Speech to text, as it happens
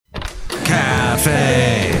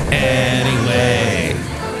Cafe. Anyway.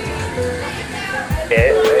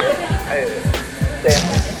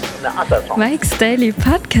 Mike's Daily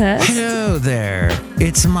Podcast. Hello there.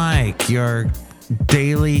 It's Mike, your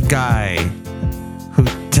daily guy who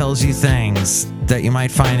tells you things that you might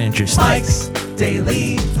find interesting. Mike's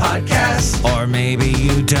Daily Podcast. Or maybe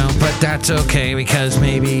you don't, but that's okay because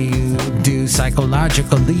maybe you do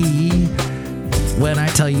psychologically. When I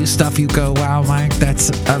tell you stuff, you go, wow, Mike, that's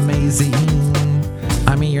amazing.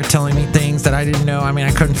 I mean, you're telling me things that I didn't know. I mean,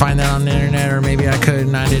 I couldn't find that on the internet, or maybe I could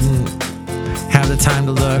and I didn't have the time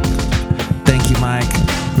to look. Thank you, Mike.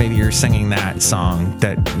 Maybe you're singing that song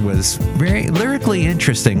that was very lyrically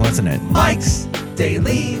interesting, wasn't it? Mike's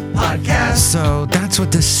Daily Podcast. So that's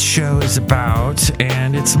what this show is about,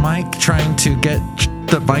 and it's Mike trying to get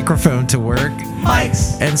the microphone to work.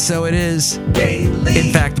 Mike's And so it is, Daily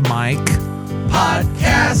in fact, Mike,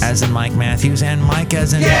 Podcast. as in Mike Matthews, and Mike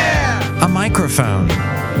as in Yeah! a microphone.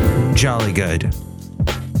 Jolly good.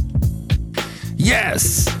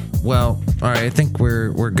 Yes! Well, all right, I think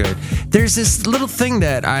we're good. There's this little thing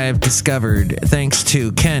that I've discovered thanks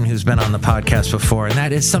to Ken, who's been on the podcast before, and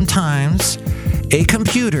that is sometimes a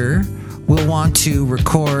computer will want to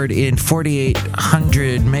record in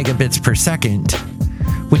 4,800 megabits per second,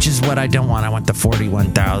 which is what I don't want. I want the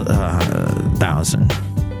 41,000.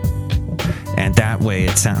 And that way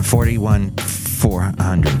it's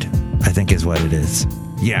 41,400, I think is what it is.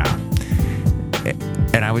 Yeah.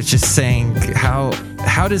 And I was just saying, how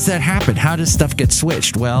does that happen? How does stuff get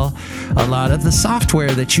switched? Well, a lot of the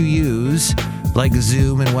software that you use, like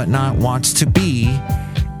Zoom and whatnot, wants to be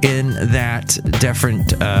in that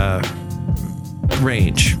different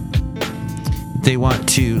range. They want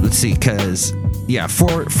to, let's see, because,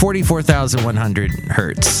 44,100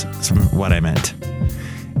 hertz is what I meant.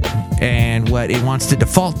 And what it wants to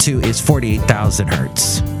default to is 48,000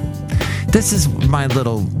 hertz. This is my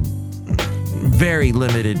little very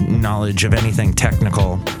limited knowledge of anything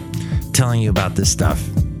technical telling you about this stuff,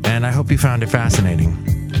 and I hope you found it fascinating.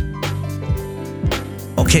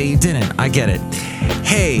 Okay, you didn't. I get it.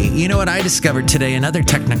 Hey, you know what I discovered today? Another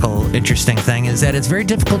technical interesting thing is that it's very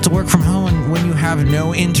difficult to work from home when you have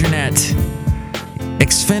no internet.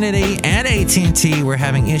 Xfinity and AT&T were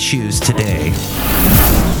having issues today.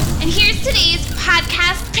 And here's today's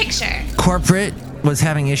podcast picture. Corporate was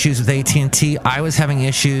having issues with AT&T. I was having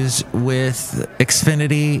issues with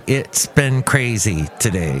Xfinity. It's been crazy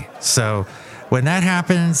today. So when that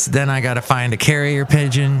happens, then I got to find a carrier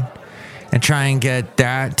pigeon and try and get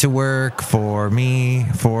that to work for me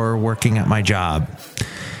for working at my job.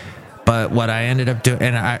 But what I ended up doing,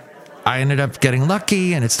 and I ended up getting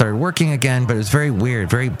lucky and it started working again, but it was very weird,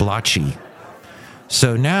 very blotchy.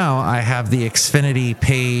 So now I have the Xfinity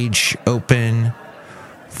page open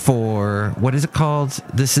for, what is it called?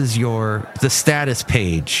 This is the status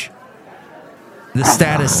page. The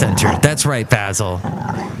status center. That's right, Basil.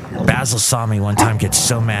 Basil saw me one time get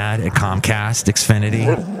so mad at Comcast, Xfinity.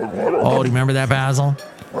 Oh, do you remember that, Basil?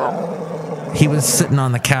 He was sitting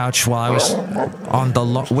on the couch while I was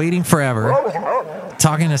waiting forever,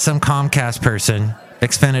 talking to some Comcast person,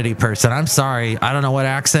 Xfinity person. I'm sorry, I don't know what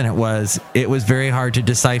accent it was. It was very hard to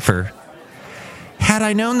decipher. Had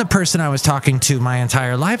I known the person I was talking to my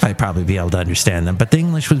entire life, I'd probably be able to understand them, but the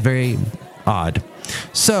English was very odd.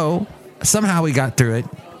 So somehow we got through it,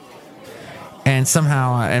 and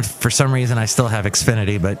and for some reason I still have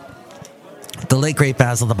Xfinity, but the late great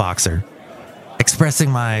Basil the Boxer,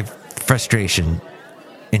 expressing my frustration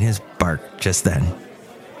in his bark just then.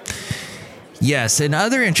 Yes, and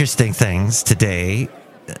other interesting things today,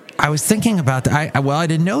 I was thinking about I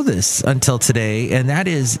didn't know this until today, and that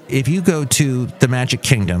is if you go to the Magic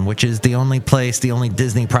Kingdom, which is the only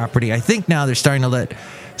Disney property. I think now they're starting to let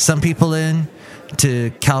some people in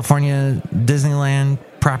to California Disneyland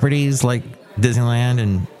properties like Disneyland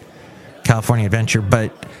and California Adventure,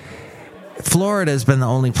 but Florida has been the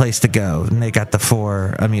only place to go, and they got the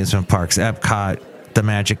 4 amusement parks: Epcot, the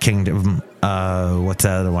Magic Kingdom, what's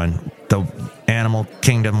the other one? The Animal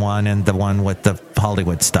Kingdom one, and the one with the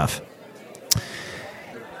Hollywood stuff.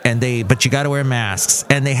 But you got to wear masks,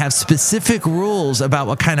 and they have specific rules about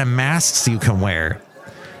what kind of masks you can wear.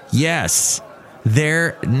 Yes,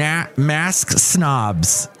 they're mask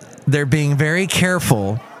snobs. They're being very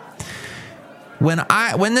careful. When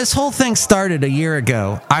this whole thing started a year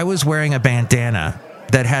ago, I was wearing a bandana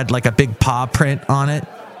that had like a big paw print on it.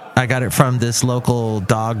 I got it from this local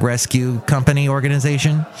dog rescue company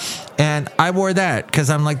organization, and I wore that because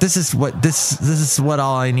I'm like, this is what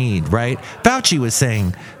all I need, right? Fauci was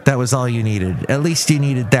saying that was all you needed. At least you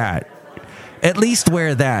needed that. At least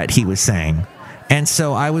wear that, he was saying. And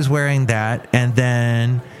so I was wearing that, and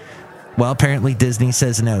then Well, apparently Disney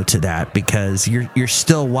says no to that because you're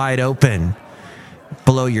still wide open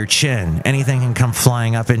below your chin. Anything can come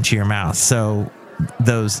flying up into your mouth. So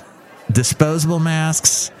those disposable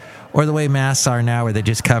masks, or the way masks are now where they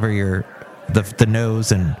just cover the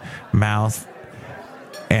nose and mouth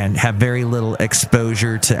and have very little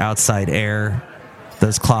exposure to outside air,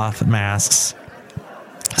 those cloth masks.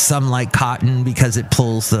 Some like cotton because it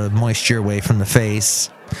pulls the moisture away from the face.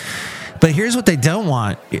 But here's what they don't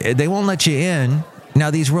want. They won't let you in.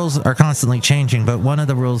 Now, these rules are constantly changing, but one of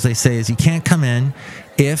the rules they say is you can't come in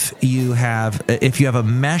if you have a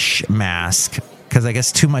mesh mask, because I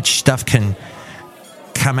guess too much stuff can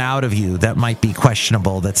come out of you that might be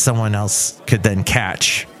questionable that someone else could then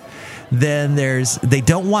catch. Then they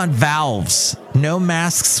don't want valves. No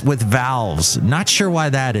masks with valves. Not sure why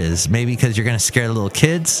that is. Maybe because you're going to scare the little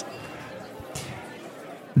kids.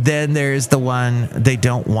 Then there's the one they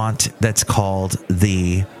don't want that's called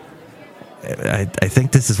I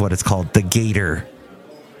think this is what it's called, the gaiter.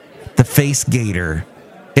 The face gaiter.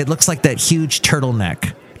 It looks like that huge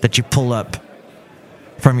turtleneck that you pull up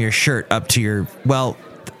from your shirt up to your... Well,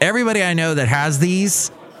 everybody I know that has these,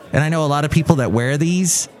 and I know a lot of people that wear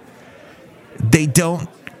these, they don't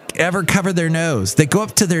ever cover their nose. They go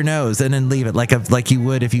up to their nose and then leave it like you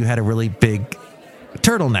would if you had a really big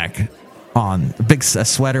turtleneck on, a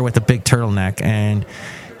sweater with a big turtleneck, and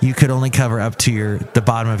you could only cover up to the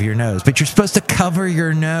bottom of your nose. But you're supposed to cover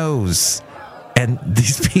your nose. And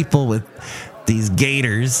these people with these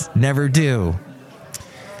gaiters never do.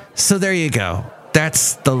 So there you go.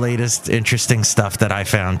 That's the latest interesting stuff that I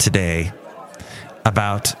found today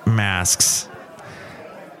about masks.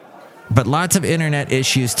 But lots of internet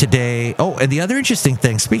issues today. Oh, and the other interesting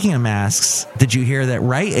thing, speaking of masks, did you hear that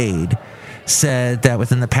Rite Aid said that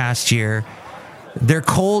within the past year, their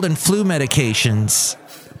cold and flu medications,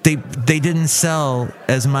 they didn't sell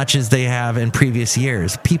as much as they have in previous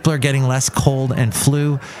years. People are getting less cold and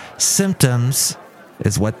flu symptoms,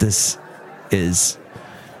 is what this is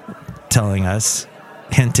telling us,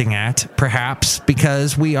 hinting at, perhaps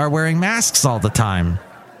because we are wearing masks all the time.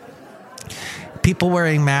 People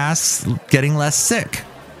wearing masks getting less sick.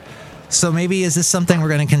 So maybe is this something we're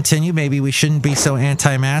going to continue? Maybe we shouldn't be so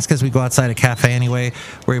anti-mask as we go outside a cafe anyway,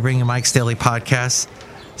 where we bring you Mike's Daily Podcast,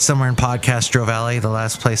 somewhere in Podcastro Valley, the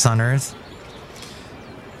last place on earth.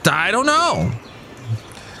 I don't know.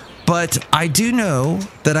 But I do know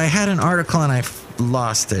that I had an article and I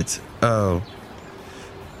lost it. Oh,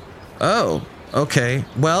 okay.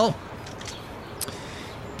 Well,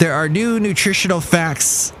 there are new nutritional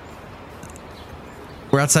facts.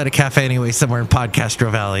 We're outside a cafe anyway, somewhere in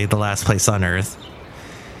Podcastro Valley, the last place on earth.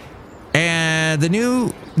 And the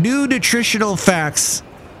new nutritional facts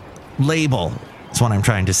label is what I'm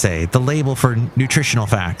trying to say. The label for nutritional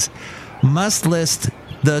facts must list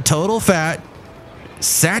the total fat,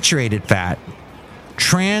 saturated fat,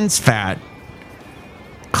 trans fat,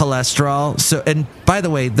 cholesterol. So, and by the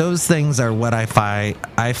way, those things are what I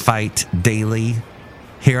fight daily.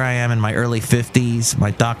 Here I am in my early 50s.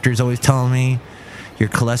 My doctor's always telling me, your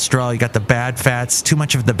cholesterol, you got the bad fats, too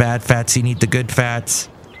much of the bad fats, you need the good fats.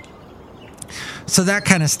 So that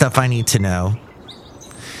kind of stuff I need to know.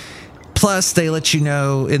 Plus, they let you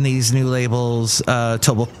know in these new labels,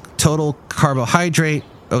 total carbohydrate,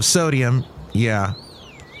 sodium. Yeah.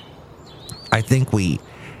 I think we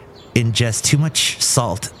ingest too much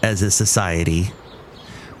salt as a society.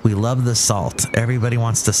 We love the salt. Everybody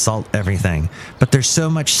wants to salt everything. But there's so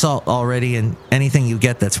much salt already in anything you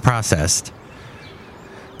get that's processed.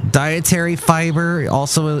 Dietary fiber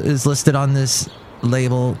also is listed on this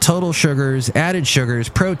label. Total sugars, added sugars,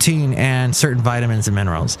 protein, and certain vitamins and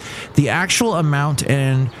minerals. The actual amount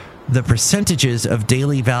and the percentages of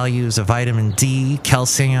daily values of vitamin D,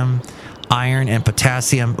 calcium, iron, and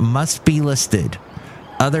potassium must be listed.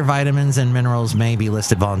 Other vitamins and minerals may be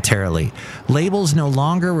listed voluntarily. Labels no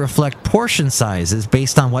longer reflect portion sizes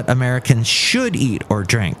based on what Americans should eat or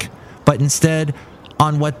drink, but instead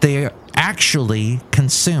on what they actually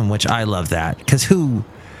consume, which I love that. Because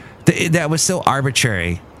that was so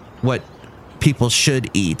arbitrary, what people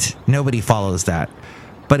should eat. Nobody follows that.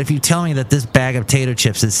 But if you tell me that this bag of potato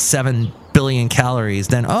chips is 7 billion calories,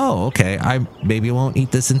 then, okay, I maybe won't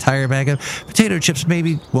eat this entire bag of potato chips,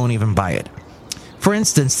 maybe won't even buy it. For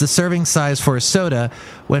instance, the serving size for a soda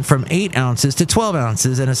went from 8 ounces to 12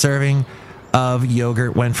 ounces, and a serving of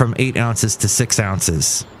yogurt went from 8 ounces to 6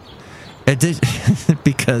 ounces.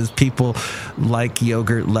 Because people like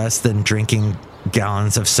yogurt less than drinking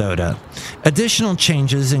gallons of soda. Additional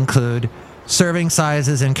changes include serving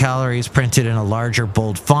sizes and calories printed in a larger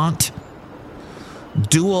bold font,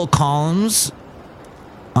 dual columns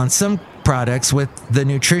on some products with the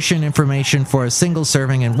nutrition information for a single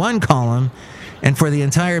serving in one column and for the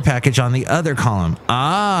entire package on the other column.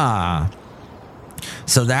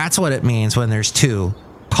 So that's what it means when there's 2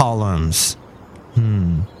 columns.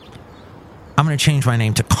 I'm going to change my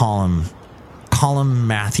name to Column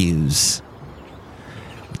Matthews.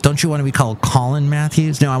 Don't you want to be called Colin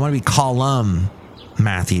Matthews? No, I want to be Column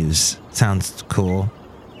Matthews. Sounds cool.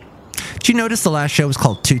 Did you notice the last show was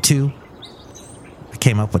called Tutu? I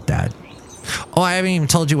came up with that. Oh, I haven't even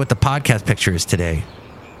told you what the podcast picture is today.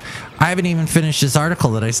 I haven't even finished this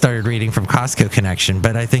article that I started reading from Costco Connection,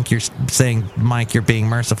 but I think you're saying, Mike, you're being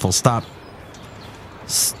merciful. Stop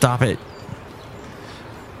it.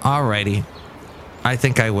 Alrighty. I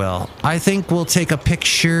think I will. I think we'll take a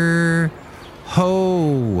picture.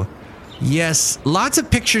 Oh, yes. Lots of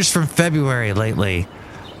pictures from February lately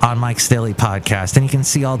on Mike's Daily Podcast. And you can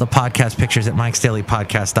see all the podcast pictures at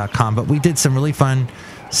mikesdailypodcast.com. But we did some really fun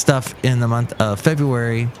stuff in the month of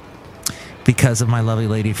February because of my lovely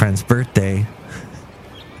lady friend's birthday.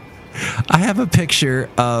 I have a picture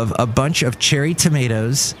of a bunch of cherry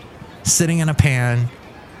tomatoes sitting in a pan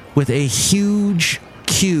with a huge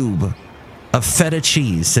cube of feta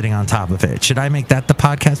cheese sitting on top of it. Should I make that the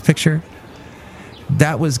podcast picture?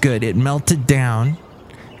 That was good. It melted down,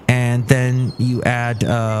 and then you add,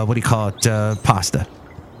 pasta.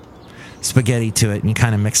 Spaghetti to it, and you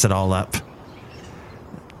kind of mix it all up.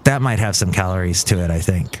 That might have some calories to it, I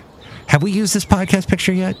think. Have we used this podcast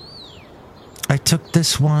picture yet? I took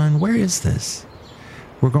this one. Where is this?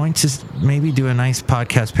 We're going to maybe do a nice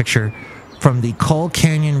podcast picture from the Coal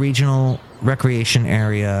Canyon Regional Recreation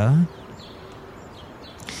Area.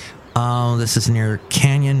 This is near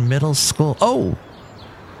Canyon Middle School. Oh,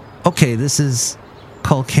 okay, this is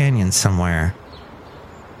Coal Canyon somewhere.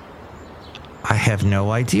 I have no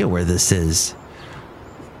idea where this is.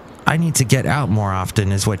 I need to get out more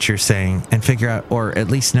often is what you're saying, and figure out, or at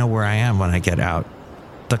least know where I am when I get out.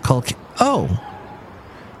 The Coal Oh,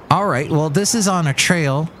 all right. Well, this is on a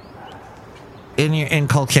trail in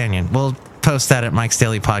Coal Canyon. We'll post that at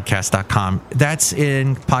mikesdailypodcast.com. That's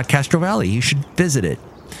in Podcastro Valley. You should visit it.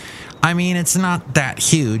 I mean, it's not that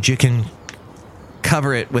huge. You can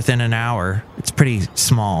cover it within an hour. It's pretty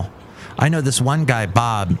small. I know this one guy,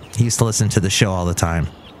 Bob, he used to listen to the show all the time.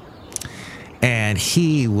 And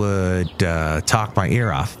he would talk my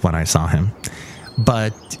ear off when I saw him.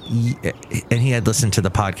 And he had listened to the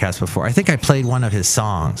podcast before. I think I played one of his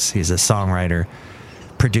songs. He's a songwriter,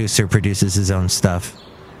 producer, produces his own stuff.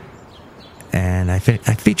 And I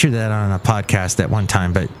featured that on a podcast at one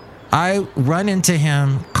time, but I run into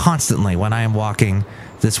him constantly when I am walking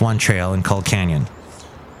this one trail in Coal Canyon.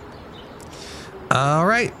 All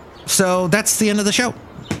right. So that's the end of the show,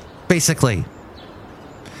 basically.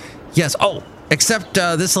 Yes. Oh, except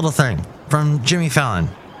this little thing from Jimmy Fallon.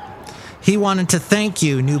 He wanted to thank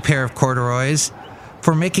you, new pair of corduroys,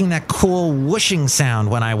 for making that cool whooshing sound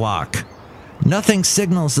when I walk. Nothing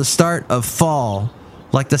signals the start of fall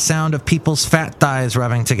like the sound of people's fat thighs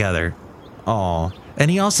rubbing together. Aw.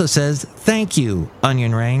 And he also says, thank you,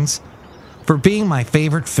 onion rings, for being my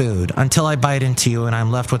favorite food until I bite into you and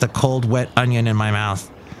I'm left with a cold, wet onion in my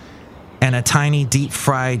mouth and a tiny,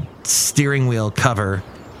 deep-fried steering wheel cover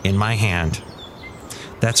in my hand.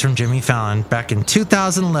 That's from Jimmy Fallon back in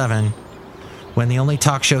 2011 when the only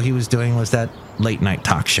talk show he was doing was that late-night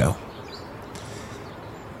talk show.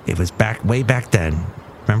 It was way back then.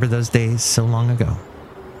 Remember those days so long ago?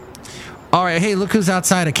 All right, hey, look who's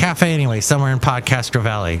outside a cafe anyway, somewhere in Podcastro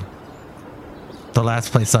Valley. The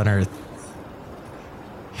last place on earth.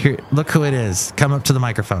 Here, look who it is. Come up to the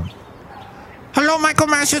microphone. Hello, Michael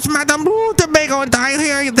Masters, Madame Tobago, and I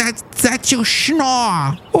hear that you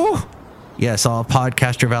snore. Oh, yes, all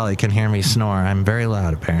Podcastro Valley can hear me snore. I'm very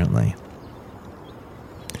loud, apparently.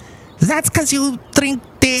 That's because you drink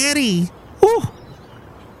dairy. Oh,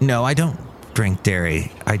 no, I don't drink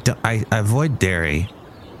dairy. I avoid dairy.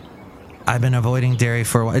 I've been avoiding dairy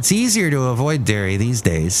for a while. It's easier to avoid dairy these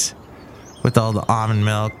days with all the almond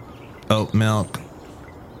milk, oat milk,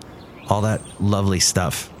 all that lovely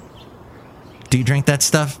stuff. Do you drink that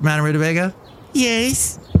stuff, Madame Rutabaga?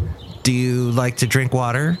 Yes. Do you like to drink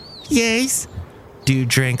water? Yes. Do you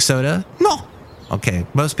drink soda? No. Okay,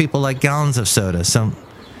 most people like gallons of soda, so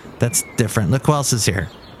that's different. Look who else is here.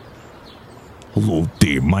 Hello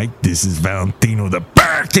there, Mike. This is Valentino, the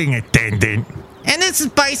parking attendant. And this is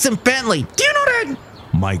Bison Bentley. Do you know that?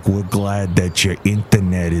 Mike, we're glad that your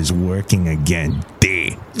internet is working again.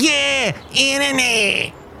 There. Yeah,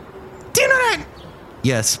 internet. Do you know that?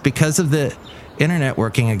 Yes, because of the internet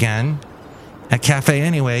working again at Cafe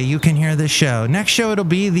Anyway, you can hear this show. Next show, it'll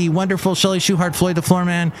be the wonderful Shelley Shuhart, Floyd the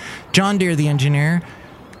Floorman, John Deere the engineer,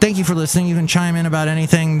 thank you for listening. You can chime in about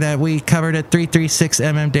anything that we covered at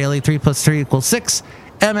 336MM Daily. 3 plus 3 equals 6.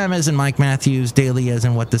 MM as in Mike Matthews. Daily as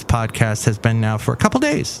in what this podcast has been now for a couple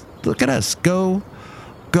days. Look at us. Go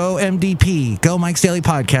MDP. Go Mike's Daily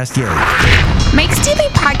Podcast. Yay. Mike's Daily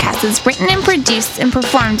Podcast is written and produced and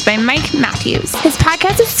performed by Mike Matthews. His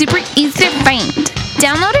podcast is super easy to find.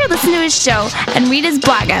 Download or listen to his show and read his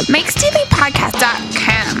blog at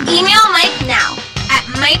mikesdailypodcast.com. Email Mike now at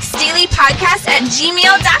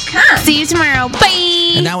mikesdailypodcast@gmail.com. See you tomorrow.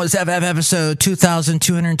 Bye. And that was FF episode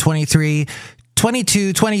 2223,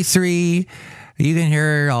 2223. You can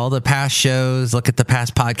hear all the past shows, look at the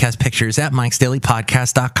past podcast pictures at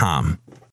mikesdailypodcast.com.